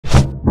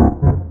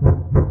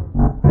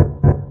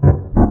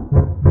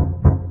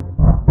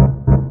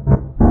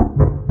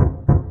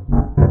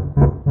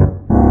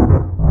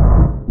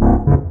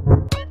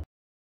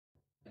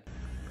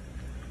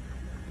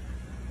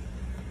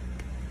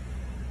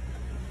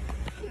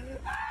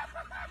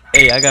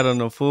Hey, I got on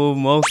a full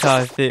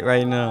Moekei fit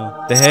right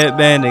now. The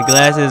headband, the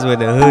glasses with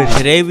the hoodie.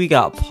 Today we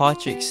got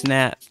Patrick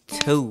Snap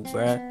 2,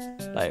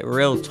 bruh. Like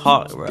real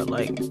talk, bruh.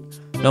 Like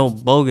no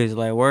bogus,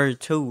 like word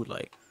 2,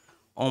 like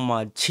on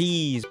my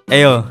cheese.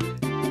 Hey yo,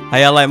 how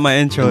y'all like my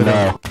intro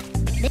though?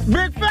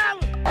 Big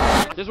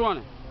fella! Just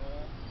running.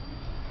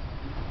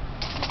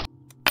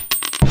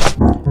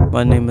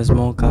 My name is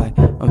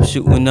Moekei. I'm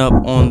shooting up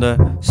on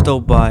the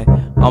stove by.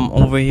 I'm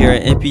over here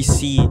at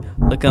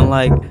NPC looking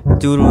like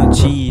doodle and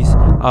cheese.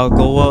 I'll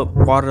go up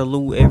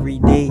Waterloo every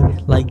day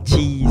like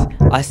cheese.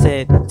 I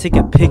said take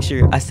a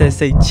picture. I said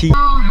say cheese.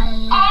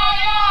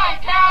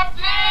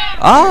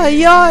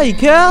 Aye aye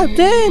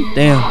Captain.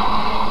 Damn.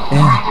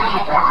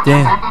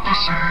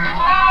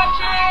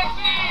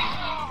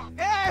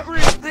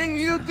 Everything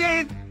you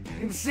did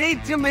and say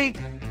to me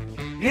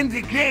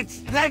indicates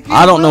that you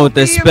I don't know what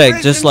to will be in expect,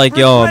 prison just like for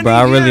y'all, 20 bro.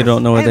 I really years,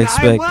 don't know what to and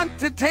expect. I want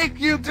to take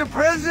you to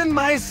prison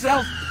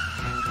myself.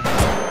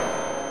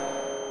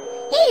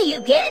 Hey,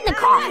 you get in the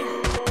car.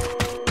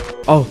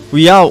 Oh,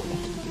 we out.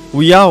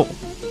 We out.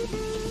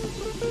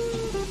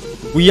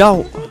 We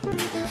out.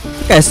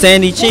 Got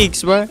sandy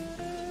cheeks, bro. And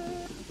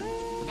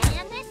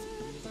this?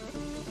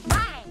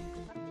 Bye.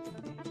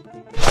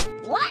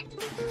 What?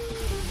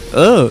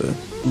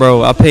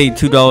 Bro, I paid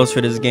 $2 for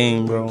this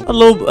game, bro. A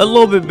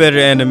little bit better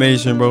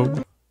animation, bro.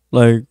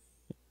 Like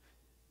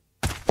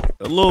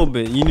a little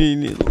bit. You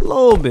need a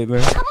little bit,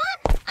 bro. Come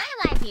on,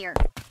 I live here.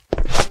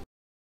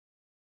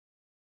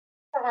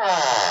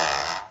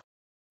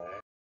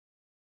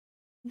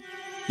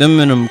 Them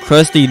and them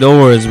crusty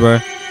doors, bro.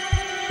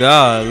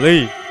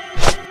 Golly.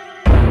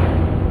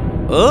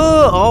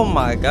 Oh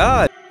my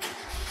God.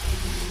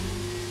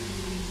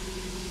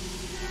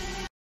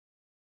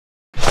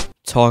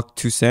 Talk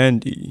to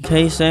Sandy.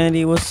 Hey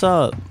Sandy, what's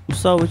up?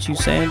 What's up with you,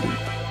 Sandy?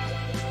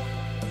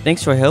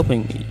 Thanks for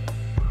helping me.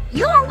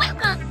 You're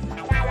welcome.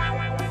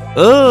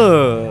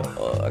 Oh,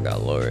 I gotta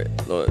lower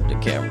the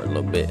camera a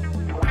little bit.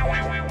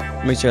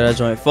 Make sure that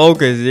joint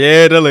focus.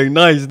 Yeah, that look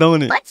nice,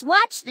 don't it? Let's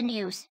watch the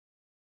news.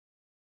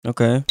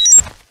 Okay.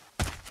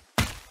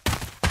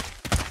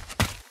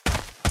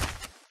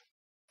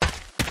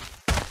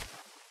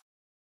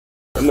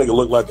 That nigga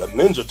look like a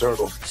Ninja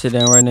Turtle. Sit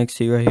down right next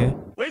to you right here.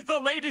 With the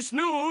latest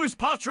news,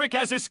 Patrick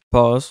has his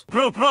Pause.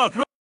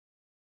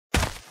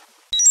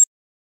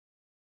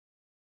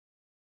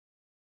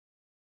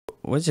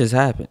 What just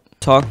happened?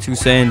 Talk to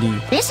Sandy.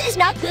 This is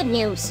not good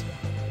news.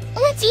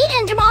 Let's eat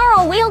and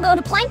tomorrow we'll go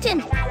to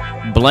Plankton.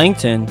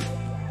 Blankton?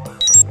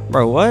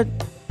 Bro, what?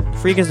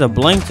 Freak is a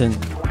Blankton.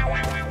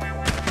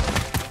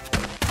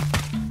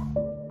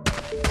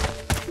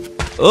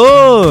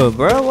 Oh,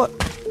 bro, what?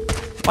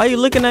 Why you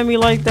looking at me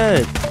like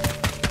that?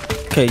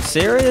 Okay,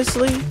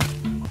 seriously?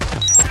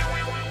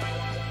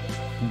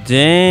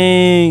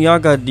 Dang, y'all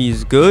got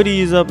these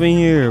goodies up in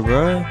here,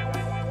 bro.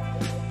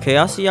 Okay,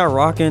 I see y'all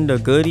rocking the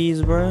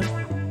goodies, bro.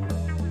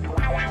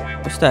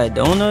 What's that,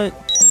 donut?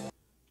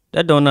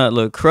 That donut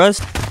look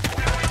crust.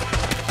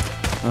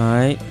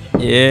 Alright.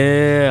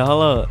 Yeah,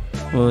 hold up.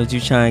 What was you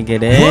trying to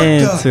get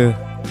into?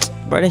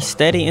 Bro, they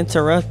steady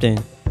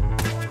interrupting.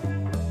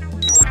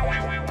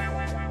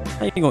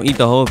 How you gonna eat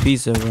the whole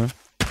pizza, bro?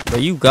 Bro,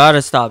 you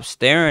gotta stop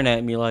staring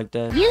at me like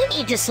that. You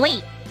need to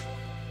sleep.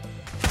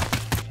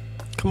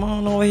 Come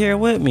on over here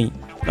with me.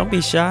 Don't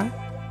be shy.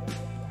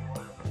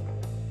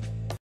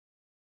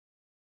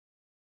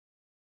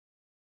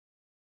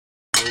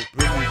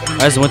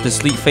 I just went to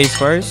sleep face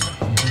first.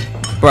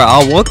 Bro,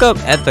 I woke up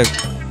at the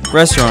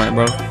restaurant,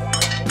 bro.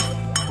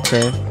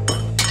 Okay.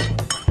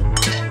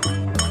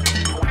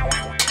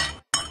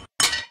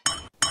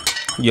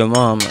 Your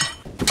mama.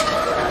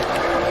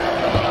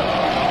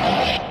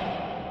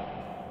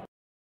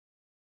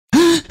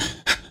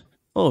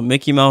 Oh,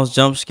 Mickey Mouse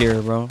jump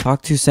scare, bro.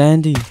 Talk to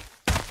Sandy.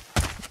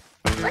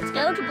 Let's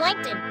go to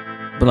Plankton.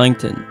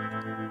 Blankton.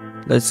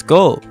 Let's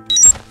go.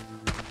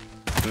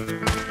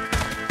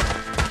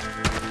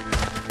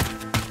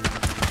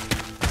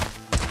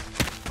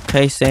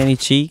 Okay, Sandy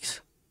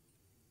cheeks.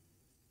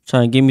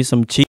 Trying to give me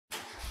some cheeks.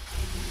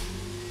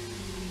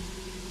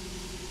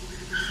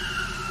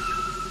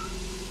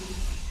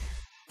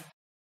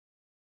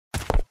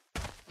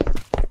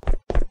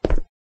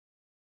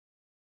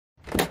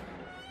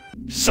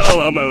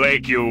 Salam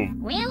alaikum.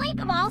 Really?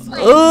 Come on, sleep.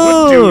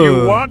 Oh, What do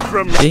you want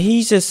from me? did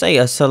he just say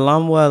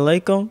assalamu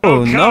alaikum?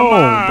 Oh, come no,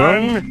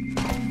 on.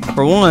 bro.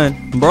 For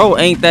one, bro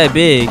ain't that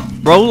big.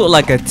 Bro look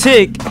like a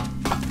tick.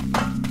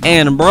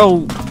 And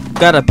bro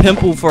got a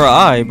pimple for an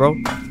eye, bro.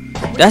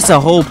 That's a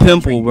whole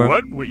pimple, bro.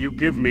 What will you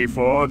give me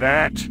for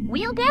that?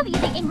 We'll give you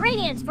the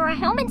ingredients for a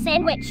helmet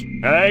sandwich.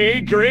 I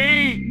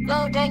agree.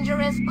 Go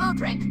dangerous,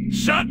 Patrick.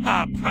 Shut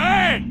up,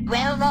 man.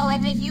 Well, though,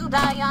 and if you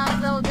die, I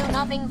will do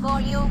nothing for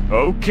you.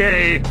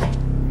 Okay.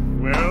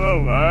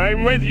 Well,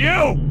 I'm with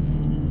you.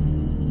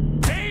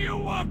 Hey,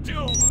 you up to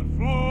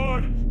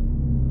overboard?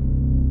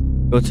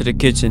 Go to the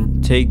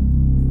kitchen. Take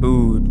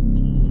food.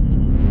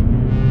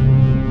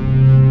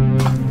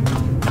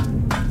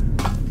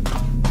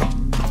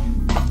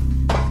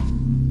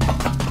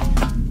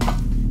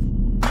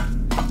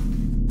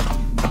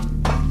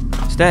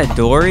 that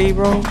Dory,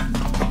 bro?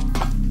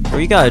 Bro,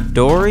 you got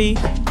Dory?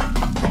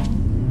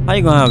 How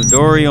you gonna have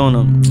Dory on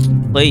a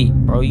plate,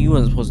 bro? You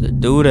wasn't supposed to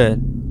do that.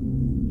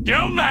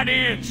 Kill that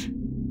it!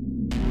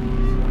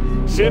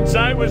 Since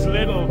I was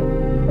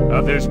little,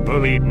 others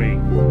bullied me,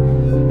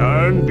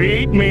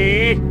 unbeat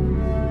me.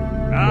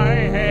 I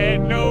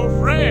had no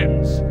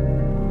friends,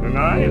 and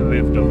I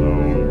lived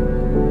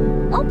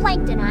alone. Oh,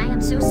 Plankton, I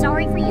am so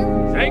sorry for you.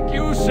 Thank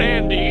you,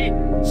 Sandy.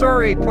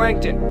 Sorry,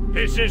 Plankton.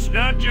 This is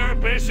not your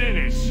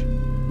business.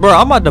 Bro,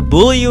 I'm about to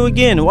bully you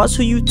again. Watch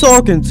who you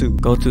talking to.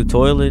 Go to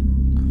toilet.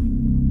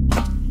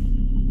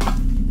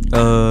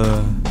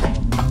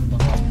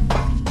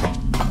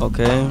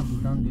 Okay.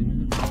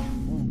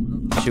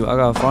 Shoot, I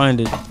gotta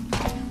find it.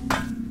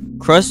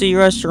 Krusty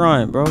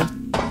restaurant, bro.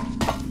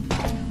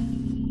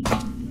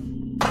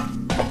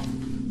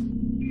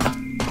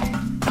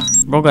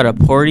 Bro got a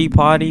porty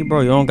potty,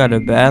 bro. You don't got a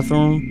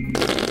bathroom.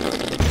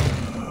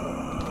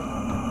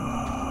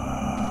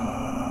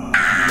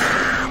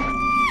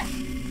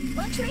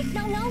 Patrick,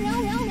 no, no,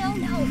 no, no, no,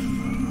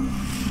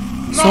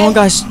 no. Someone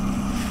got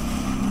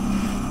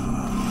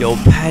Yo,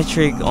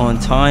 Patrick on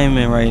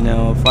timing right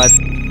now. If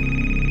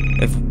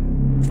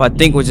I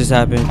think what just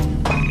happened.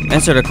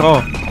 Answer the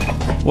call.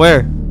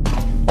 Where?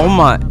 Oh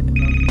my.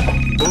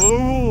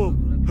 Hello,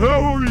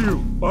 how are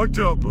you,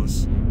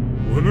 Octopus?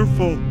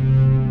 Wonderful.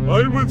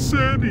 I'm with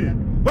Sandy.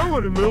 I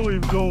want $1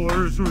 million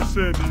with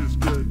Sandy's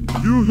dead.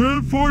 You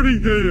had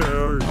 40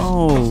 hours.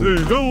 Oh.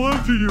 Say hello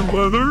to your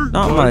mother.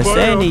 Not my Bye-bye,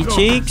 Sandy Octopus.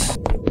 cheeks.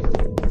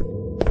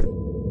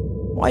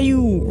 Why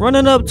you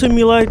running up to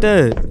me like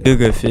that?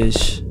 Giga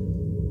fish.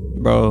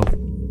 Bro.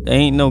 There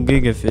ain't no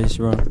giga fish,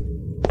 bro.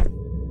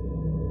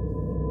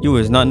 You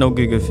is not no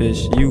giga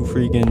fish. You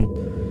freaking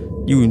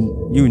you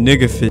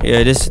nigga fish.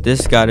 Yeah,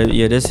 this gotta,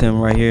 yeah, this him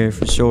right here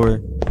for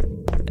sure.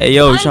 Hey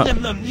yo, I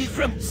am the me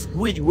from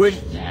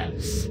Squidward's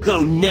house.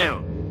 Go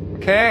now.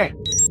 Okay.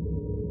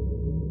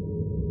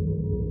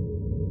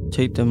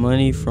 take the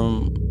money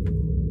from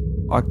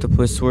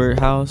Octopus Sword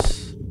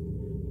House.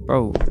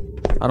 Bro,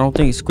 I don't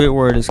think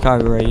Squidward is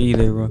copyright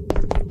either, bro.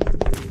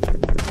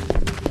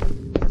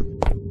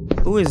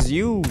 Who is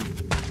you?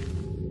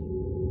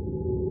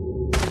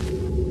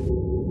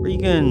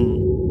 Freaking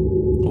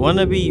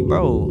wannabe,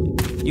 bro.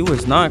 You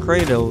was not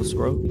Kratos,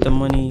 bro. The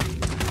money.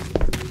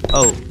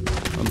 Oh,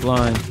 I'm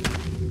blind.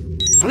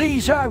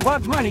 Please, I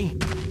want money.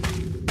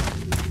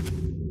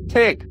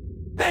 Take.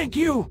 Thank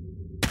you.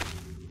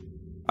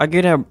 I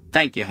get that.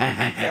 Thank you.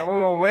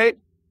 Oh, wait.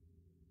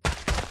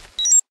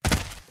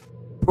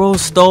 Bro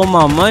stole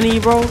my money,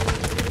 bro.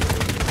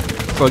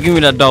 Bro, give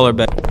me that $1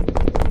 back.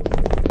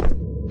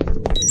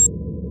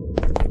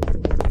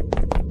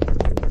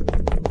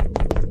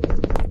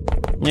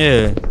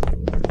 Yeah.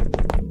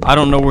 I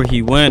don't know where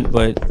he went,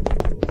 but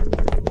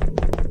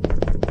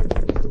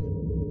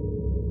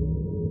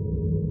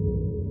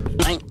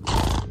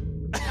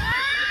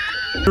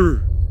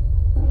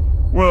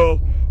Well,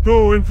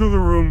 go into the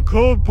room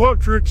called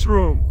Patrick's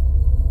room.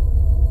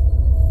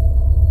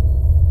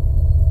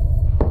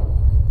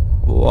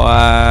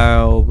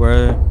 wow,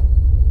 bruh.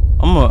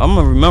 I'm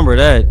gonna remember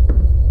that.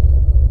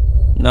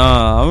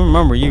 Nah, I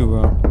remember you,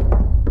 bro.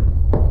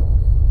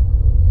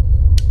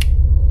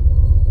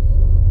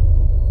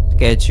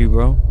 Look at you,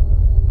 bro.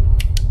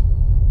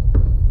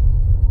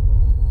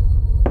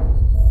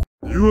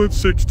 You have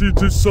 60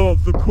 to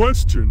solve the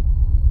question.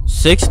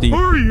 60.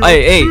 Hurry up,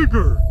 Hey,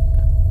 Sugar.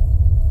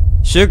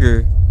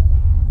 Sugar.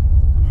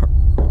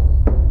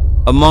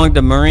 Among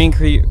the marine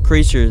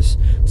creatures,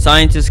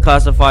 scientists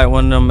classify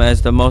one of them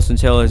as the most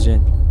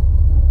intelligent.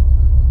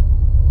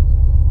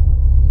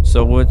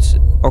 So what's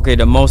okay?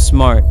 The most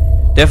smart.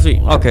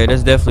 Definitely. Okay,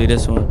 that's definitely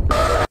this one.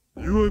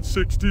 You have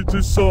 60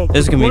 to solve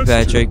This the can be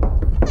question.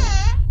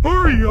 Patrick.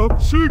 Hurry up,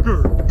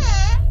 Sugar.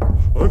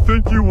 I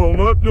think you will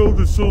not know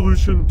the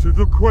solution to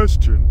the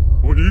question.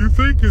 What do you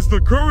think is the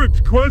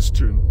correct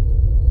question?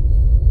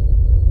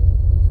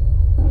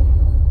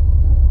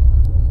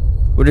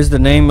 What is the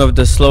name of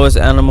the slowest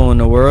animal in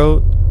the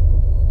world?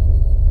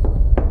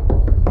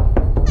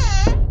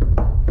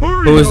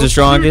 Hurry Who is up, the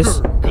strongest?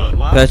 Sugar.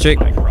 Patrick.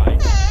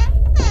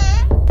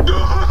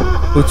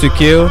 Who to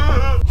kill?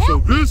 So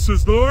this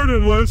is the third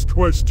and last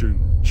question.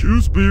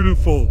 Choose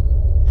beautiful.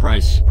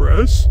 Price.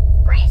 Press.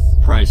 Press,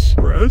 Price.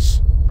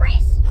 Press.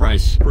 press.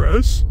 Price.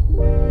 Press.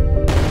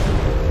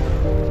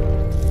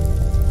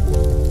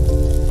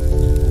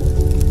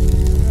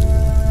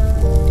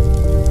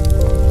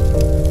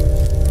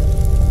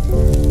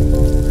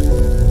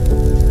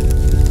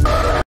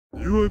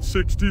 You have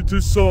 60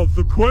 to solve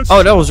the question.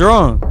 Oh, that was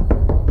wrong.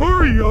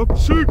 Hurry up,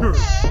 Sugar.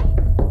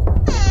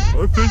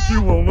 I think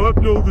you will not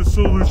know the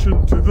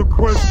solution to the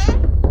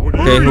question.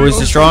 Okay, who is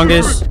the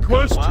strongest?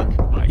 Question.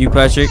 You,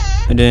 Patrick,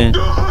 and then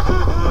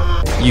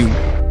you.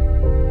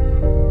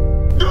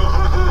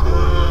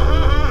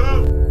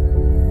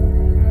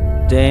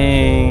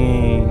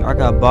 Dang, I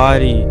got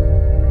body.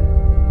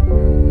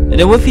 And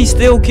then what if he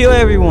still kill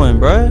everyone,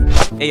 bruh?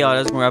 Hey y'all,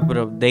 that's gonna wrap it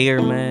up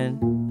there, man.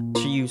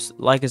 Make sure you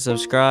like and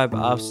subscribe.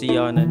 I'll see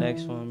y'all in the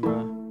next one,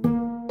 bruh.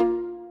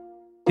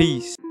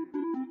 Peace.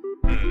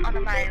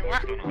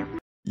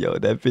 Yo,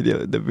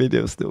 the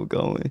video's still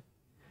going.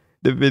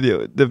 The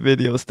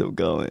video's still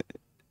going.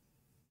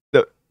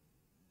 The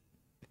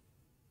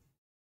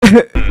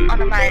お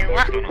名前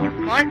は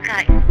もう一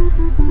回